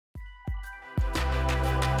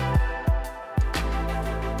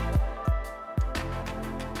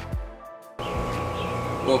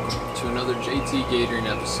Welcome to another JT Gatoring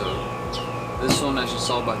episode. This one, as you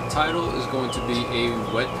saw by the title, is going to be a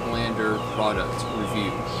Wetlander product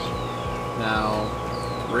review. Now,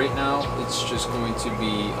 right now, it's just going to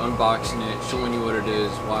be unboxing it, showing you what it is,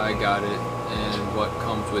 why I got it, and what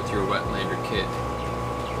comes with your Wetlander kit.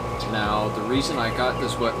 Now, the reason I got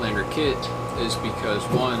this Wetlander kit is because,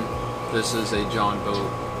 one, this is a John boat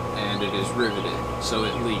and it is riveted, so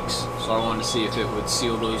it leaks. So I wanted to see if it would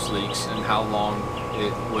seal those leaks and how long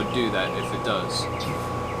it would do that if it does.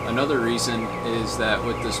 Another reason is that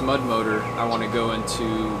with this mud motor, I want to go into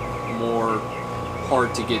more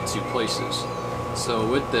hard to get to places. So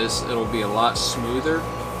with this, it'll be a lot smoother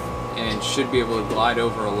and should be able to glide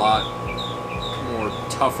over a lot more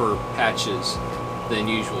tougher patches than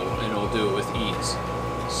usual, and it'll do it with ease.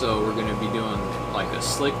 So we're going to be doing like a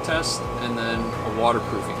slick test and then a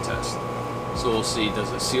waterproofing test. So we'll see, does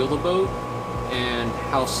it seal the boat, and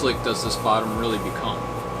how slick does this bottom really become.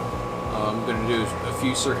 I'm going to do a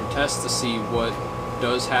few certain tests to see what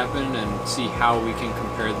does happen and see how we can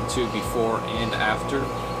compare the two before and after,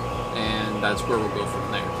 and that's where we'll go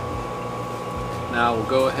from there. Now we'll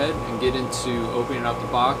go ahead and get into opening up the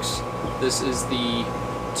box. This is the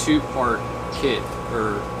two-part kit,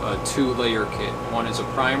 or a two-layer kit. One is a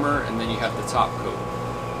primer, and then you have the top coat.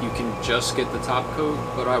 You can just get the top coat,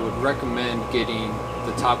 but I would recommend getting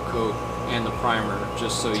the top coat and the primer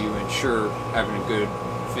just so you ensure having a good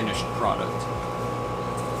finished product.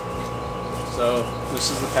 So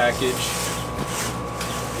this is the package.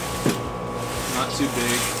 Not too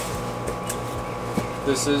big.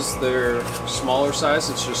 This is their smaller size.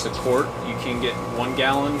 It's just a quart. You can get 1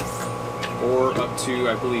 gallon or up to,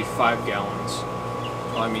 I believe, 5 gallons.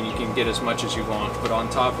 I mean, you can get as much as you want, but on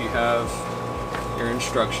top you have your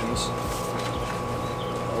instructions.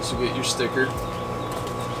 Also get your sticker.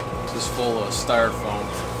 This is full of styrofoam.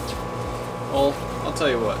 Well, I'll tell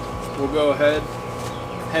you what, we'll go ahead,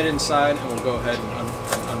 head inside, and we'll go ahead and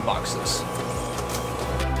unbox this.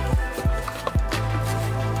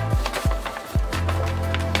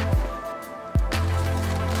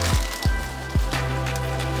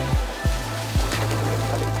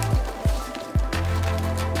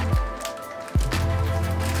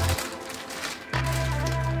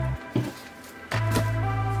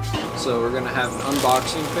 So we're going to have an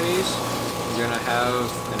unboxing phase, we're going to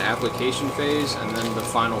have an application phase, and then the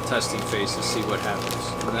final testing phase to see what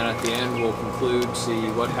happens. And then at the end we'll conclude, see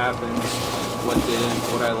what happens, what didn't,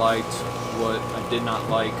 what I liked, what I did not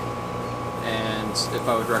like, and if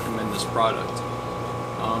I would recommend this product.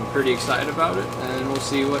 I'm pretty excited about it, and we'll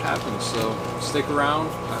see what happens. So stick around,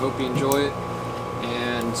 I hope you enjoy it,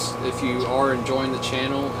 and if you are enjoying the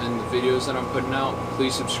channel and the videos that I'm putting out,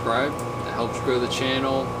 please subscribe. It helps grow the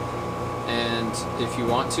channel. And if you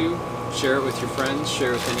want to, share it with your friends,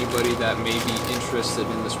 share it with anybody that may be interested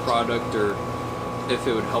in this product, or if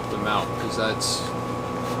it would help them out, because that's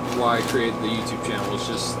why I created the YouTube channel, is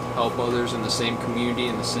just help others in the same community,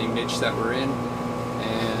 in the same niche that we're in,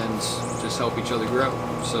 and just help each other grow.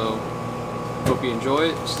 So, hope you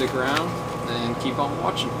enjoy it, stick around, and keep on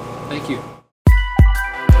watching. Thank you.